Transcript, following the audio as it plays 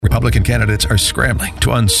Republican candidates are scrambling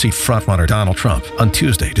to unseat frontrunner Donald Trump. On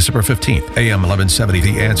Tuesday, December 15th, AM 1170,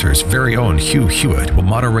 The Answer's very own Hugh Hewitt will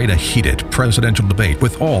moderate a heated presidential debate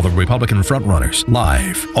with all the Republican frontrunners,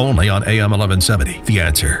 live only on AM 1170, The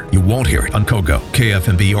Answer. You won't hear it on KOGO,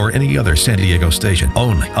 KFMB, or any other San Diego station.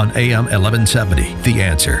 Only on AM 1170, The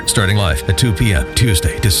Answer. Starting live at 2 p.m.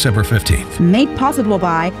 Tuesday, December 15th. Made possible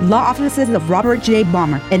by Law Offices of Robert J.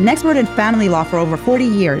 Balmer, an expert in family law for over 40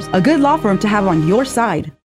 years. A good law firm to have on your side.